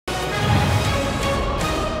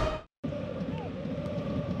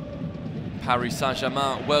Paris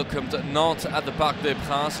Saint-Germain welcomed Nantes at the Parc des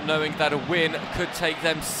Princes, knowing that a win could take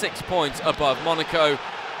them 6 points above Monaco.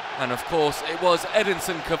 And of course, it was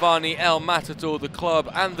Edinson Cavani, El Matador, the club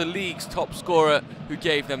and the league's top scorer, who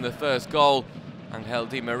gave them the first goal. Angel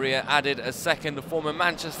Di Maria added a second, the former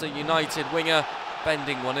Manchester United winger,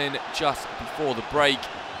 bending one in just before the break.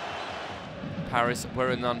 Paris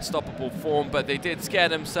were in unstoppable form, but they did scare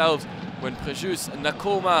themselves when Préjus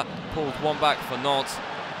Nakoma pulled one back for Nantes.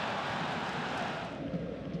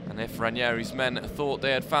 And if Ranieri's men thought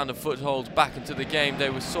they had found a foothold back into the game, they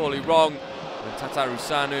were sorely wrong when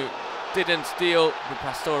Tatarusanu didn't deal with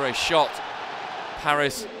Pastore's shot.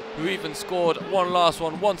 Paris, who even scored one last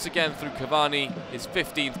one once again through Cavani, his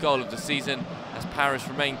 15th goal of the season, as Paris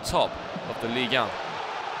remain top of the Ligue 1.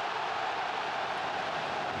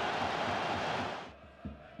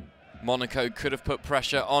 Monaco could have put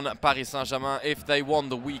pressure on Paris Saint-Germain if they won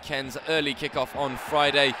the weekend's early kickoff on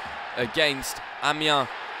Friday against Amiens.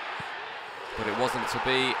 But it wasn't to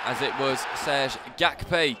be, as it was Serge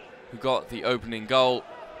Gakpe who got the opening goal.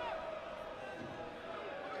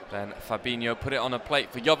 Then Fabinho put it on a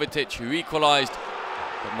plate for Jovetic, who equalised,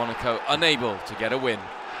 but Monaco unable to get a win.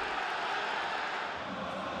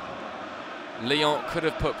 Lyon could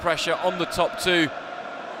have put pressure on the top two.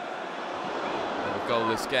 A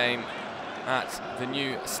goalless game at the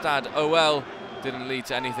new Stade OL didn't lead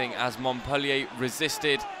to anything, as Montpellier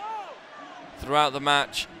resisted throughout the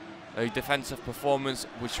match. A defensive performance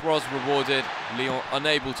which was rewarded. Lyon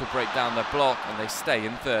unable to break down their block, and they stay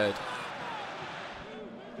in third.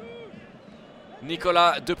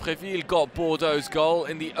 Nicolas de Préville got Bordeaux's goal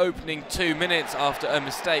in the opening 2 minutes after a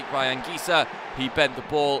mistake by Anguissa. He bent the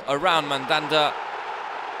ball around Mandanda.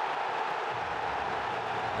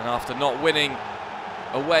 And after not winning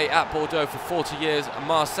away at Bordeaux for 40 years,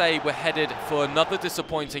 Marseille were headed for another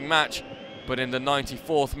disappointing match. But in the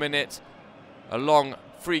 94th minute, a long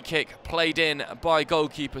free kick played in by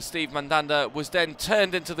goalkeeper Steve Mandanda was then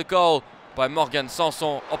turned into the goal by Morgan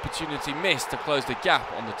Sanson. Opportunity missed to close the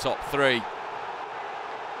gap on the top three.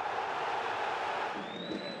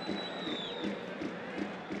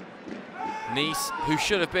 Nice, who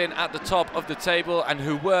should have been at the top of the table and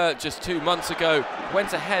who were just 2 months ago,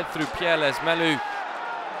 went ahead through LEES-MELOU,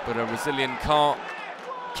 but a resilient Caen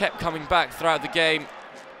kept coming back throughout the game,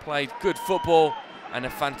 played good football, and a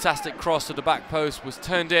fantastic cross to the back post was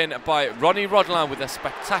turned in by Ronnie Rodelin with a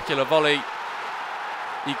spectacular volley,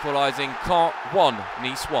 equalising Caen 1,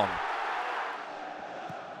 Nice 1.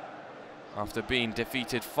 After being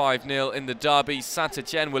defeated 5-0 in the derby,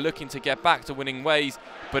 Saint-Etienne were looking to get back to winning ways,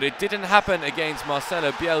 but it didn't happen against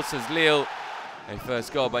Marcelo Bielsa's Lille. A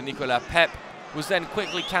first goal by Nicolas PEPE was then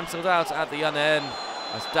quickly cancelled out at the Rennais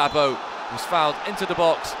as Dabo was fouled into the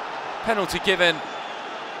box. Penalty given.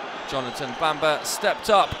 Jonathan Bamba stepped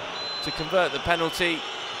up to convert the penalty,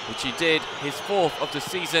 which he did, his 4th of the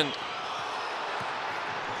season.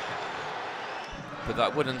 But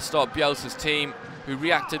that wouldn't stop Bielsa's team, who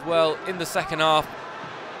reacted well in the second half.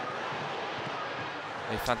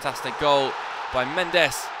 A fantastic goal by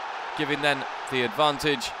Mendes, giving them the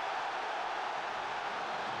advantage.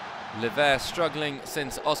 Le Vert struggling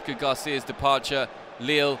since Oscar Garcia's departure.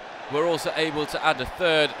 Lille were also able to add a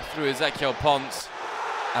third through Ezequiel Ponce,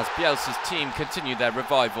 as Bielsa's team continued their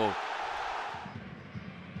revival.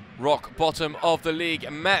 Rock bottom of the league,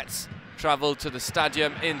 Metz travelled to the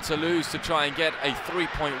stadium in Toulouse to try and get a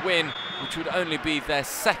 3-point win, which would only be their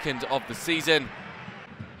 2nd of the season.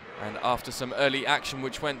 And after some early action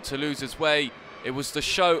which went Toulouse's way, it was the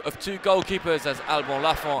show of 2 goalkeepers as Alban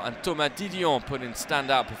Lafont and Thomas Didion put in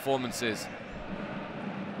standout performances.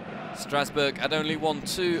 Strasbourg had only won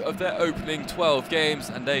 2 of their opening 12 games,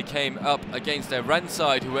 and they came up against their Rennes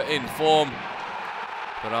side, who were in form.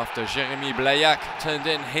 But after Jérémy Blayac turned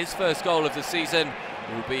in his first goal of the season,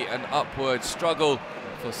 it will be an upward struggle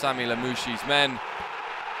for Sami Lamouchi's men.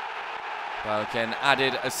 Balken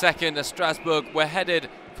added a second as Strasbourg were headed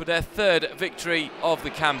for their 3rd victory of the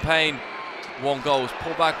campaign. 1 goal was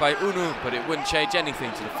pulled back by Unu, but it wouldn't change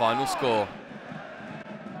anything to the final score.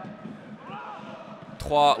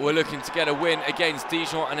 Troyes were looking to get a win against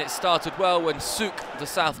Dijon, and it started well when Suk, the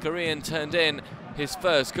South Korean, turned in his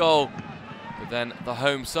first goal. But then the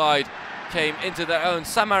home side came into their own.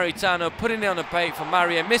 Samaritano putting it on a bait for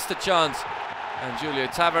Maria, missed the chance, and Julio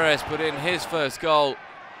Tavares put in his first goal.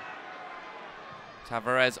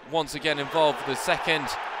 Tavares once again involved for the second,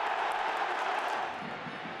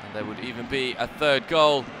 and there would even be a 3rd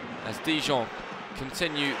goal as Dijon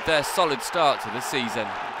continue their solid start to the season.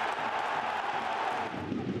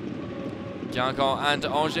 Guingamp and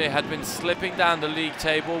Angers had been slipping down the league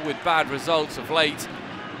table with bad results of late.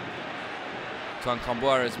 Antoine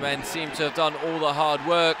Camboire's men seem to have done all the hard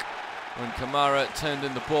work when Kamara turned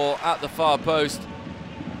in the ball at the far post,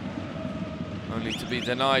 only to be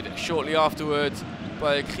denied shortly afterwards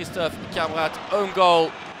by Christophe Cabrat own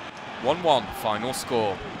goal. 1-1 final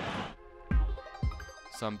score.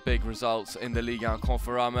 Some big results in the Ligue 1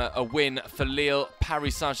 Conforama. A win for Lille.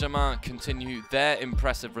 Paris Saint-Germain continue their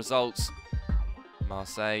impressive results.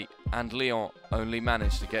 Marseille and Lyon only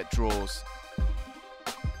managed to get draws.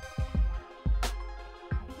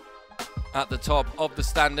 At the top of the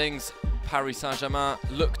standings, Paris Saint-Germain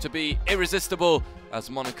look to be irresistible as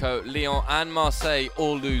Monaco, Lyon and Marseille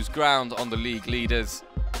all lose ground on the league leaders.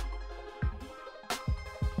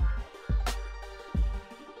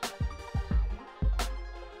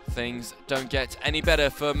 Things don't get any better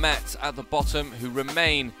for Metz at the bottom, who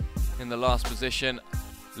remain in the last position.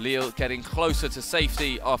 Lille getting closer to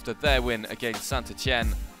safety after their win against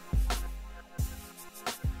Saint-Etienne.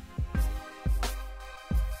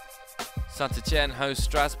 Saint-Etienne hosts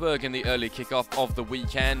Strasbourg in the early kickoff of the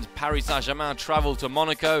weekend. Paris Saint-Germain travel to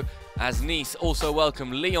Monaco as Nice also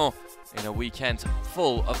welcome Lyon in a weekend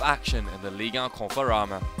full of action in the Ligue 1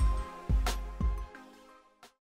 Conforama.